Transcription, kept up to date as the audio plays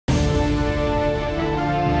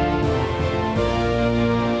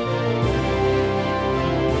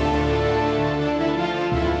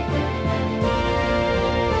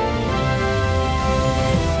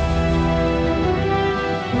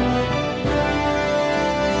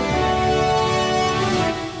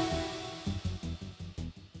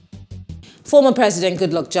Former President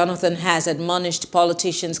Goodluck Jonathan has admonished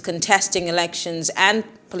politicians contesting elections and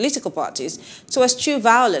political parties to eschew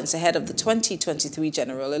violence ahead of the 2023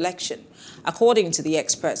 general election. According to the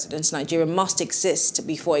ex-president, Nigeria must exist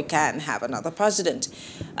before it can have another president.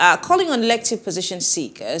 Calling on elective position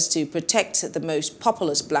seekers to protect the most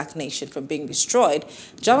populous black nation from being destroyed,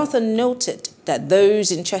 Jonathan noted that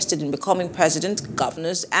those interested in becoming president,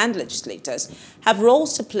 governors, and legislators have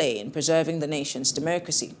roles to play in preserving the nation's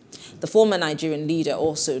democracy. The former Nigerian leader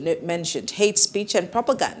also mentioned hate speech and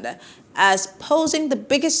propaganda as posing the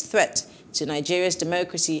biggest threat to Nigeria's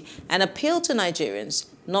democracy and appealed to Nigerians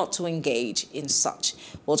not to engage in such.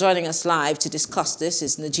 Well, joining us live to discuss this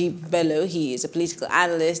is Najeeb Bello. He is a political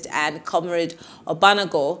analyst, and Comrade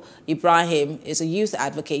Ogbanago Ibrahim is a youth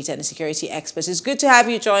advocate and a security expert. It's good to have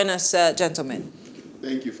you join us, gentlemen.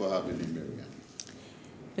 Thank you for having me, Marianne.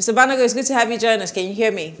 Mr. Ogbanago, it's good to have you join us. Can you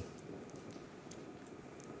hear me?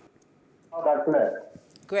 Oh, that's clear.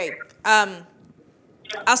 Great.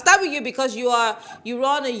 I'll start with you because you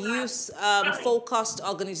run a youth-focused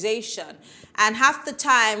organization, and half the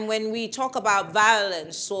time when we talk about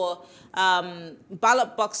violence or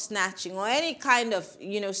ballot box snatching or any kind of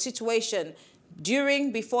situation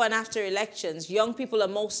during, before, and after elections, young people are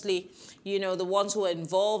mostly the ones who are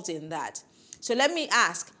involved in that. So let me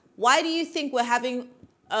ask, why do you think we're having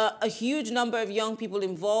a huge number of young people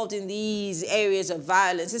involved in these areas of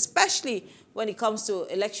violence, especially when it comes to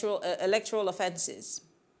electoral offenses?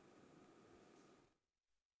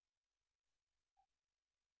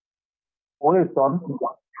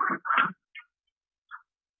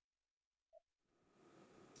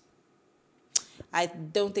 I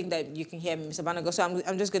don't think that you can hear me, Mr. Ogbanago, so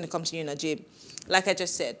I'm just going to come to you, Najeeb. Like I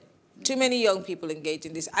just said, too many young people engaged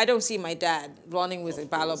in this. I don't see my dad running with a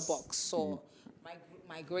ballot box or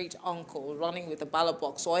my great uncle running with a ballot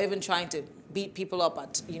box, or even trying to beat people up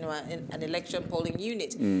at an election polling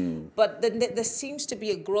unit. But there seems to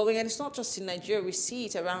be a growing, and it's not just in Nigeria. We see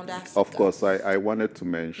it around Africa. Of course, I wanted to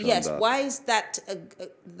mention yes. that. Why is that?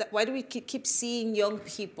 Why do we keep seeing young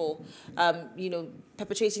people,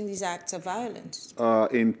 perpetrating these acts of violence?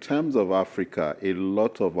 In terms of Africa, a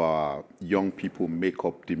lot of our young people make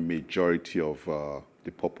up the majority of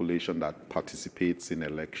the population that participates in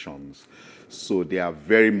elections. So they are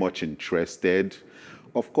very much interested.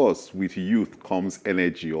 Of course, with youth comes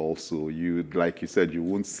energy also. Like you said, you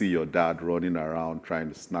won't see your dad running around trying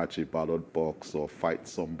to snatch a ballot box or fight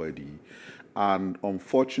somebody. And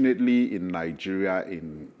unfortunately, in Nigeria,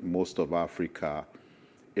 in most of Africa,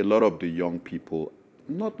 a lot of the young people,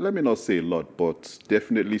 let me not say a lot, but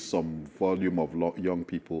definitely some volume of young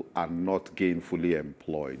people are not gainfully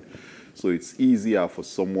employed. So it's easier for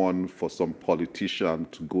some politician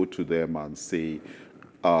to go to them and say,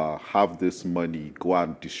 have this money, go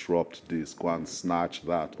and disrupt this, go and snatch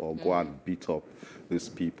that, or go and beat up these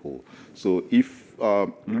people. So if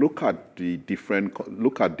look at different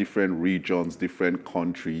regions, different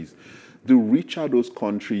countries, the richer those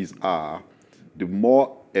countries are, the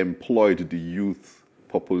more employed the youth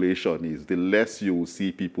population is, the less you will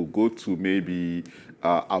see people go to maybe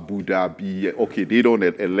Abu Dhabi. Okay, they don't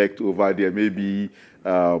elect over there, maybe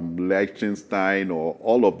Liechtenstein or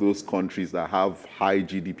all of those countries that have high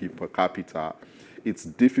GDP per capita. It's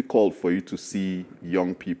difficult for you to see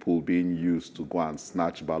young people being used to go and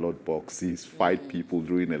snatch ballot boxes, fight people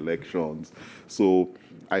during elections. So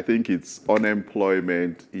I think it's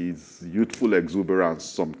unemployment, is youthful exuberance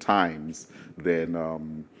sometimes,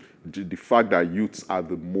 then the fact that youths are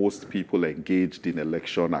the most people engaged in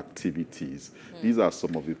election activities. These are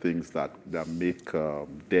some of the things that make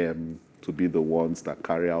them to be the ones that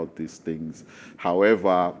carry out these things.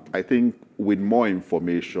 However, I think with more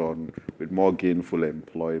information, with more gainful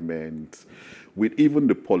employment, with even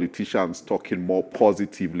the politicians talking more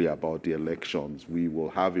positively about the elections, we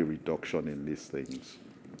will have a reduction in these things.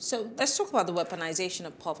 So let's talk about the weaponization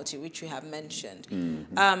of poverty, which you have mentioned.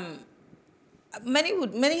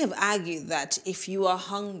 Many have argued that if you are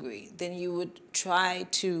hungry, then you would try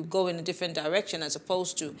to go in a different direction, as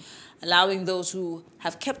opposed to allowing those who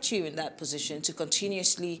have kept you in that position to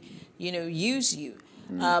continuously, use you.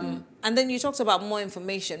 And then you talked about more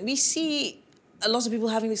information. We see a lot of people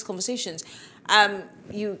having these conversations.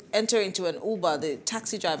 You enter into an Uber, the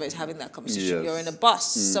taxi driver is having that conversation. Yes. You're in a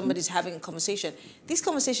bus, somebody's having a conversation. These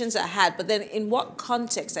conversations are had, but then in what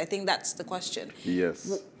context? I think that's the question.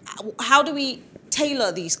 Yes. How do we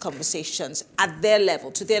tailor these conversations at their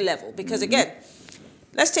level, to their level? Because again,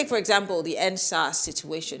 let's take, for example, the NSAS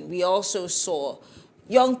situation. We also saw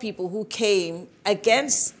young people who came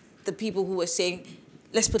against the people who were saying,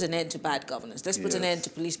 let's put an end to bad governance. Let's put an end to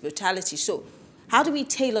police brutality. So How do we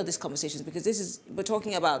tailor these conversations? Because we're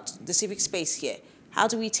talking about the civic space here. How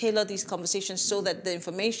do we tailor these conversations so that the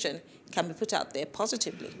information can be put out there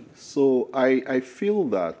positively? So I feel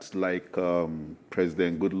that, like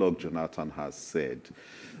President Goodluck Jonathan has said,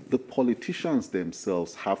 the politicians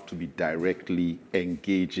themselves have to be directly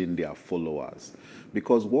engaging their followers.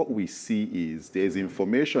 Because what we see is there's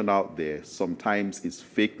information out there. Sometimes it's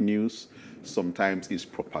fake news, sometimes it's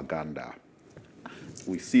propaganda.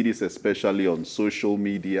 We see this especially on social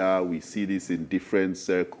media. We see this in different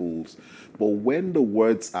circles. But when the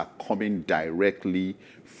words are coming directly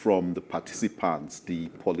from the participants, the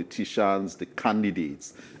politicians, the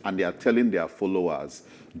candidates, and they are telling their followers,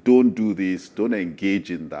 don't do this, don't engage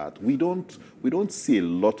in that, we don't see a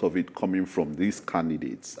lot of it coming from these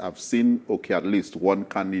candidates. I've seen, okay, at least one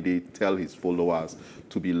candidate tell his followers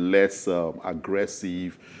to be less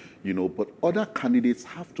aggressive, but other candidates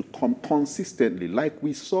have to come consistently, like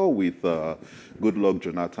we saw with Goodluck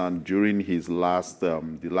Jonathan during his the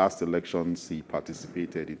last elections he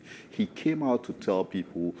participated in. He came out to tell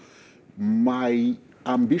people, my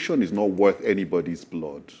ambition is not worth anybody's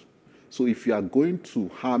blood. So if you are going to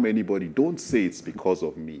harm anybody, don't say it's because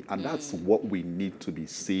of me. And that's what we need to be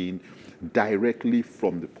seeing directly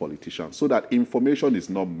from the politicians, so that information is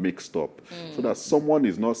not mixed up, so that someone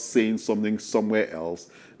is not saying something somewhere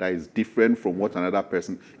else that is different from what another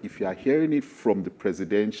person. If you are hearing it from the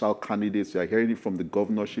presidential candidates, you are hearing it from the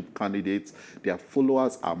governorship candidates, their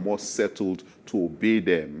followers are more settled to obey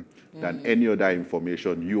them than any other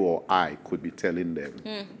information you or I could be telling them.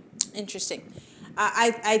 Interesting.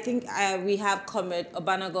 I think we have Comrade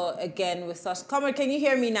Ogbanago again with us. Comrade, can you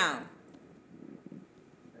hear me now?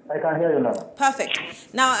 I can hear you now. Perfect.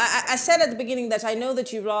 Now, I said at the beginning that I know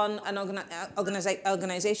that you run an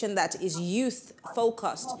organization that is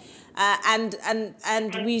youth-focused.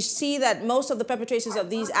 And we see that most of the perpetrators of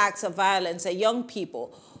these acts of violence are young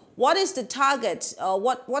people. What is the target?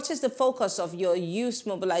 What is the focus of your youth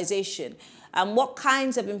mobilization? And what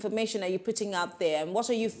kinds of information are you putting out there? And what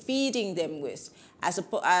are you feeding them with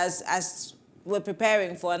as we're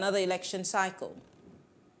preparing for another election cycle?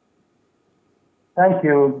 Thank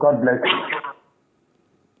you. God bless you.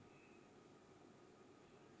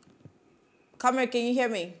 Comrade, can you hear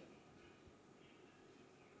me?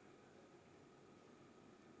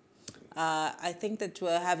 I think that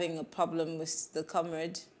we're having a problem with the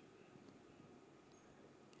comrade.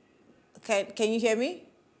 Can you hear me?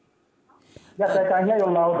 Yes, I can hear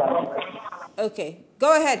you louder. Okay.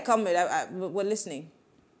 Go ahead, comrade. We're listening.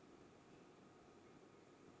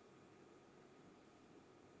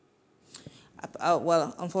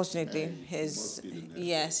 Well, unfortunately, his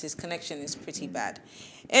connection is pretty bad.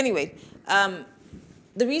 Anyway,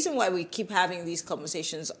 the reason why we keep having these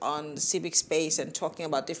conversations on the civic space and talking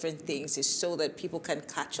about different things is so that people can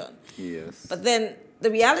catch on. Yes. But then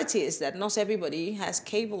the reality is that not everybody has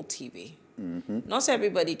cable TV. Not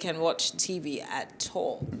everybody can watch TV at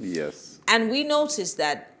all. Yes. And we noticed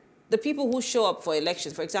that the people who show up for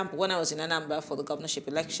elections, for example, when I was in Anambra for the governorship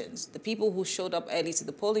elections, the people who showed up early to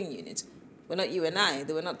the polling units were not you and I.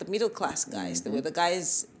 They were not the middle class guys. They were the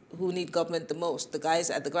guys who need government the most, the guys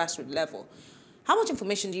at the grassroots level. How much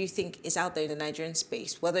information do you think is out there in the Nigerian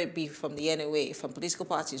space, whether it be from the NOA, from political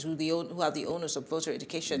parties who are the owners of voter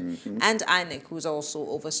education, and INEC, who's also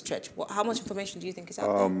overstretched? How much information do you think is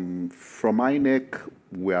out there? From INEC,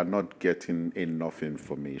 we are not getting enough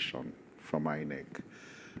information from INEC.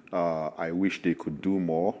 I wish they could do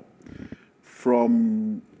more.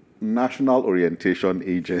 From National Orientation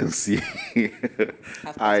Agency,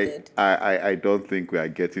 I don't think we are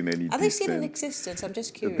getting any. Are they still in existence? I'm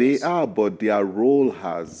just curious. They are, but their role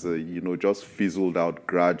has, just fizzled out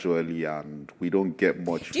gradually, and we don't get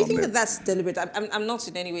much from them. Do you think that that's deliberate? I'm not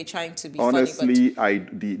in any way trying to be honestly, funny,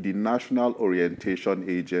 but the National Orientation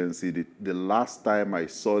Agency, the last time I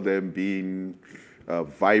saw them being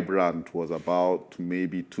vibrant was about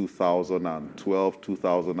maybe 2012,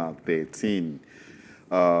 2013.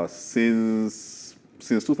 Since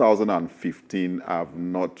 2015, I've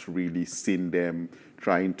not really seen them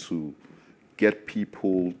trying to get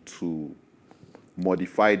people to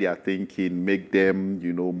modify their thinking, make them,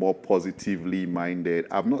 more positively minded.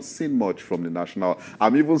 I've not seen much from the national.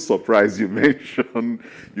 I'm even surprised you mentioned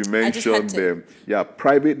them. Yeah,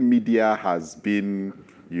 private media has been,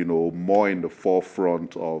 more in the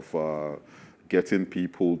forefront of getting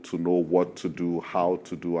people to know what to do,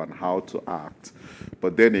 and how to act.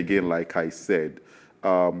 But then again, like I said,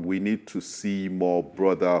 we need to see more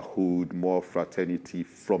brotherhood, more fraternity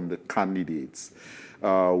from the candidates.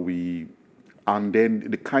 And then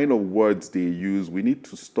the kind of words they use, we need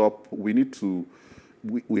to stop. We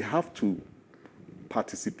have to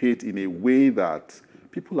participate in a way that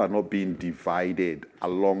people are not being divided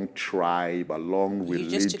along tribe, along religion. You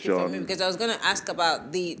just took it from me because I was going to ask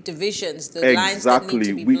about the divisions, the lines that need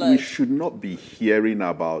to be blurred. We should not be hearing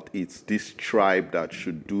about it's this tribe that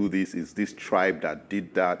should do this, it's this tribe that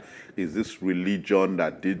did that, it's this religion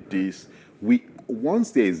that did this.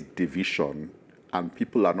 Once there is division and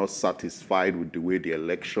people are not satisfied with the way the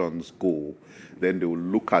elections go, then they will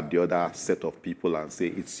look at the other set of people and say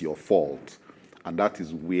it's your fault. And that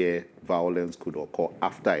is where violence could occur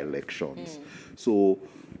after elections. So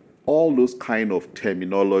all those kind of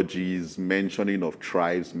terminologies, mentioning of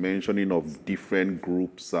tribes, mentioning of different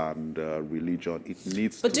groups and religion, it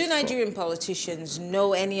needs to But do stop. Nigerian politicians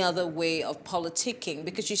know any other way of politicking?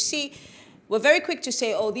 Because you see, we're very quick to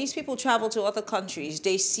say, oh, these people travel to other countries.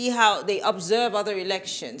 They see how they observe other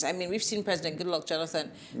elections. I mean, we've seen President Goodluck Jonathan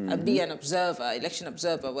be an observer, election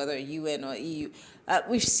observer, whether UN or EU.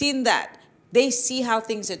 We've seen that. They see how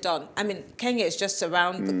things are done. I mean, Kenya is just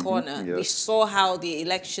around the corner. Yes. We saw how the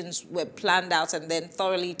elections were planned out and then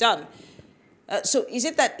thoroughly done. So is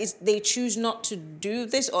it that they choose not to do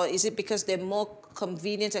this, or is it because they're more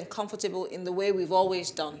convenient and comfortable in the way we've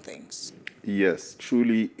always done things? Yes,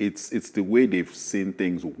 truly, it's the way they've seen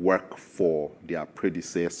things work for their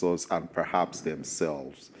predecessors and perhaps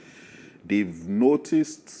themselves. They've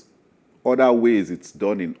noticed other ways it's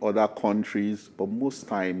done in other countries, but most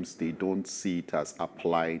times they don't see it as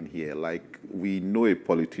applying here. Like, we know a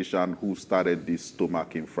politician who started this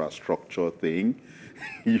stomach infrastructure thing,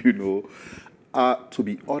 you know. To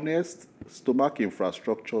be honest, stomach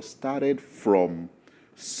infrastructure started from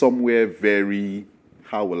somewhere very,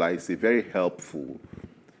 how will I say, very helpful.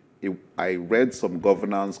 I read some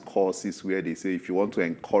governance courses where they say if you want to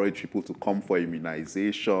encourage people to come for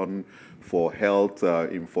immunization, for health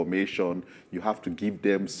information, you have to give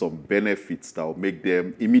them some benefits that will make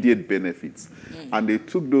them immediate benefits. And they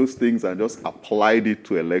took those things and just applied it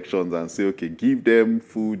to elections and say, okay, give them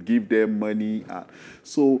food, give them money.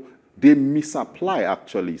 So they misapply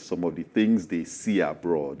actually some of the things they see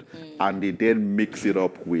abroad, and they then mix it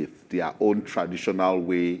up with their own traditional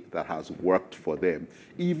way that has worked for them,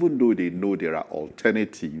 even though they know there are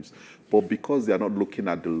alternatives. But because they are not looking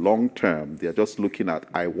at the long term, they are just looking at,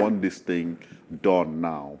 I want this thing done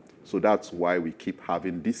now. So that's why we keep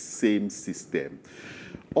having this same system.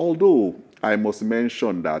 Although I must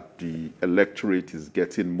mention that the electorate is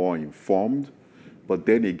getting more informed, but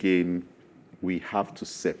then again, we have to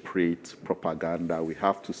separate propaganda, we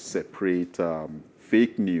have to separate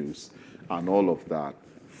fake news and all of that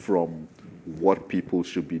from what people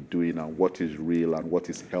should be doing and what is real and what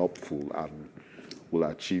is helpful and will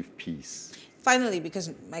achieve peace. Finally,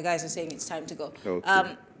 because my guys are saying it's time to go,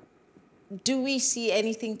 Okay. do we see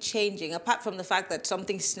anything changing, apart from the fact that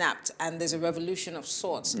something snapped and there's a revolution of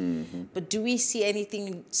sorts, but do we see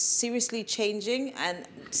anything seriously changing and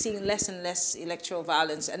seeing less and less electoral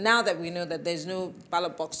violence? And now that we know that there's no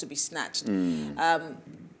ballot box to be snatched,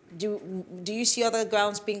 do you see other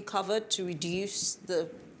grounds being covered to reduce the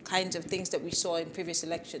kinds of things that we saw in previous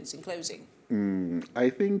elections in closing? I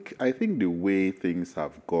think the way things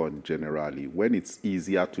have gone generally, when it's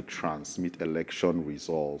easier to transmit election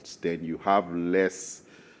results, then you have less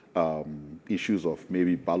issues of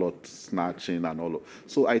maybe ballot snatching and all of.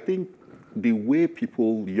 So I think the way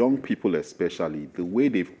people, young people especially, the way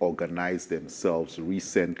they've organized themselves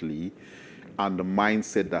recently and the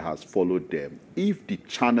mindset that has followed them, if the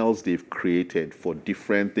channels they've created for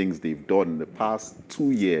different things they've done in the past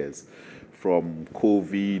 2 years, from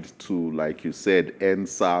COVID to, like you said,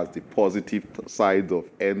 NSAS, the positive side of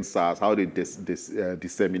NSAS, how they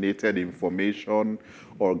disseminated information,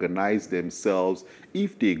 organized themselves.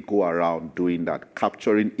 If they go around doing that,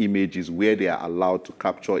 capturing images where they are allowed to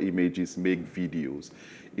capture images, make videos,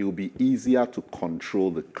 it will be easier to control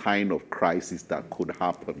the kind of crisis that could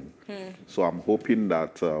happen. So I'm hoping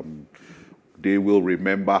that they will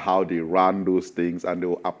remember how they ran those things and they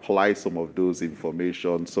will apply some of those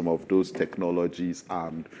information, some of those technologies,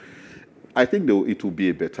 and I think it will be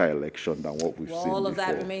a better election than what we've seen before. All of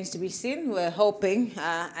that remains to be seen. We're hoping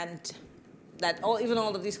and that even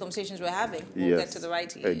all of these conversations we're having will get to the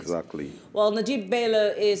right ears. Exactly. Well, Najeeb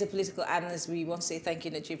Bello is a political analyst. We want to say thank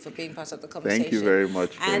you, Najeeb, for being part of the conversation. Thank you very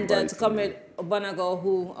much for and inviting to Comrade Ogbanago,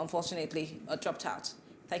 who unfortunately dropped out.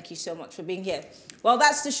 Thank you so much for being here. Well,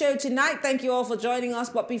 that's the show tonight. Thank you all for joining us.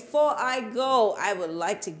 But before I go, I would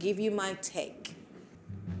like to give you my take.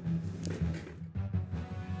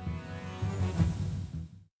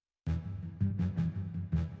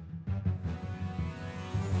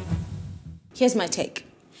 Here's my take.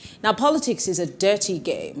 Now, politics is a dirty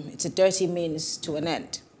game. It's a dirty means to an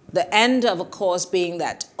end. The end of a course being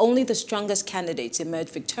that only the strongest candidates emerge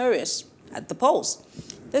victorious at the polls.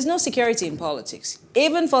 There's no security in politics.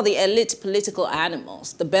 Even for the elite political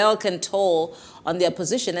animals, the bell can toll on their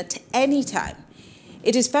position at any time.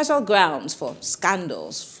 It is fertile grounds for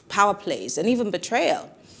scandals, power plays, and even betrayal.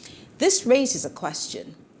 This raises a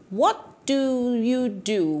question. What do you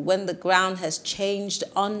do when the ground has changed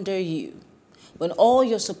under you? When all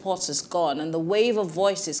your support is gone and the wave of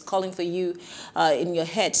voices calling for you in your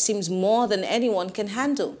head seems more than anyone can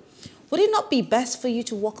handle? Would it not be best for you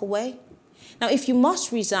to walk away? Now, if you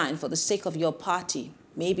must resign for the sake of your party,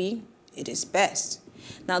 maybe it is best.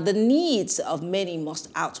 Now, the needs of many must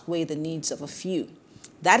outweigh the needs of a few.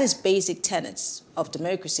 That is basic tenets of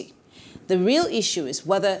democracy. The real issue is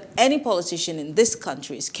whether any politician in this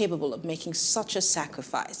country is capable of making such a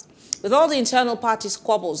sacrifice. With all the internal party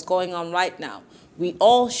squabbles going on right now, we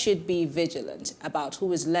all should be vigilant about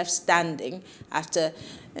who is left standing after,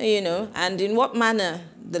 and in what manner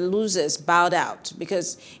the losers bowed out,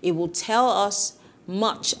 because it will tell us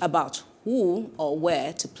much about who or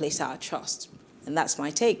where to place our trust. And that's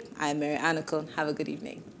my take. I am Mary Anacon. Have a good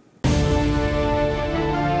evening.